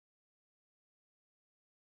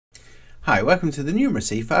Hi, welcome to the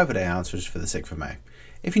Numeracy 5-a-day answers for the 6th of May.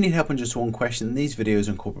 If you need help on just one question, these videos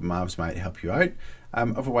on corporate maths might help you out.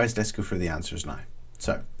 Otherwise, let's go through the answers now.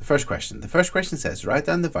 So, the first question. The first question says, write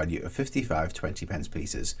down the value of 55 20p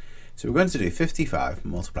pieces. So we're going to do 55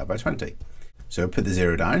 multiplied by 20. So put the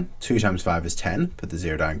 0 down, 2 times 5 is 10, put the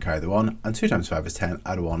 0 down, carry the 1, and 2 times 5 is 10,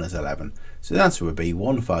 add 1 is 11. So the answer would be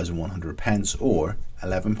 1,100 pence or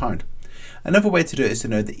 £11. Another way to do it is to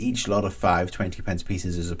know that each lot of 5 20p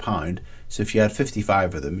pieces is a pound. So if you had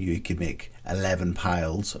 55 of them, you could make 11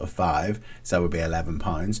 piles of 5, so that would be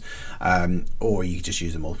 £11. Or you could just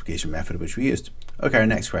use the multiplication method which we used. Okay, our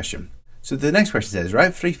next question. So the next question says,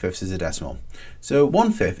 write 3/5 as a decimal. So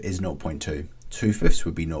 1/5 is 0.2. 2/5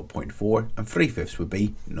 would be 0.4 and 3/5 would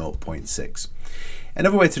be 0.6.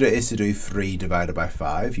 Another way to do it is to do 3 divided by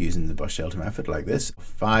 5 using the bus shelter method like this.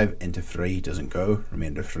 5 into 3 doesn't go,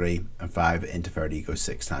 remainder 3, and 5 into 30 goes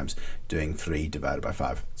 6 times, doing 3 divided by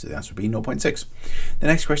 5. So the answer would be 0.6. The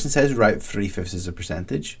next question says write 3/5 as a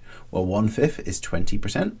percentage. Well, 1/5 is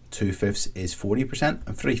 20%, 2/5 is 40%,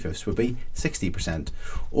 and 3/5 would be 60%.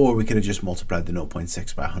 Or we could have just multiplied the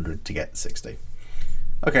 0.6 by 100 to get 60.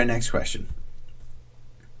 Okay, next question.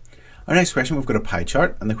 Our next question, we've got a pie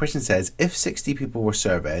chart, and the question says, if 60 people were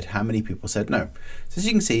surveyed, how many people said no? So as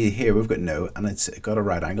you can see here, we've got no, and it's got a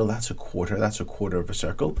right angle. That's a quarter of a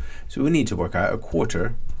circle. So we need to work out a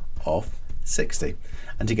quarter of 60.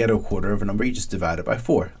 And to get a quarter of a number, you just divide it by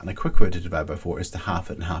 4. And a quick way to divide by 4 is to half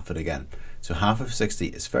it and half it again. So half of 60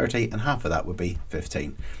 is 30, and half of that would be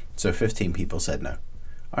 15. So 15 people said no.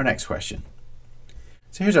 Our next question.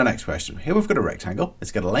 So here's our next question. Here we've got a rectangle.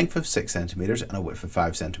 It's got a length of 6 centimeters and a width of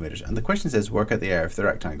 5 centimeters. And the question says work out the area of the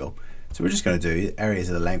rectangle. So we're just going to do areas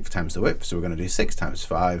of the length times the width. So we're going to do 6 times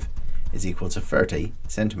 5 is equal to 30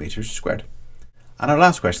 centimeters squared. And our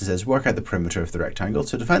last question says work out the perimeter of the rectangle.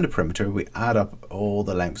 So to find the perimeter, we add up all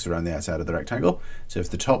the lengths around the outside of the rectangle. So if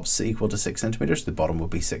the top's equal to 6 centimeters, the bottom will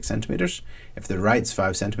be 6 centimeters. If the right's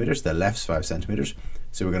 5 centimeters, the left's 5 centimeters.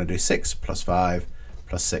 So we're going to do 6 plus 5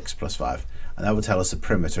 plus 6 plus 5. And that will tell us the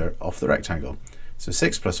perimeter of the rectangle. So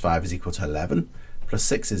 6 plus 5 is equal to 11, plus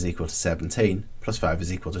 6 is equal to 17, plus 5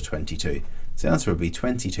 is equal to 22. So the answer would be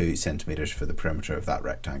 22 centimeters for the perimeter of that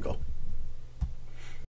rectangle.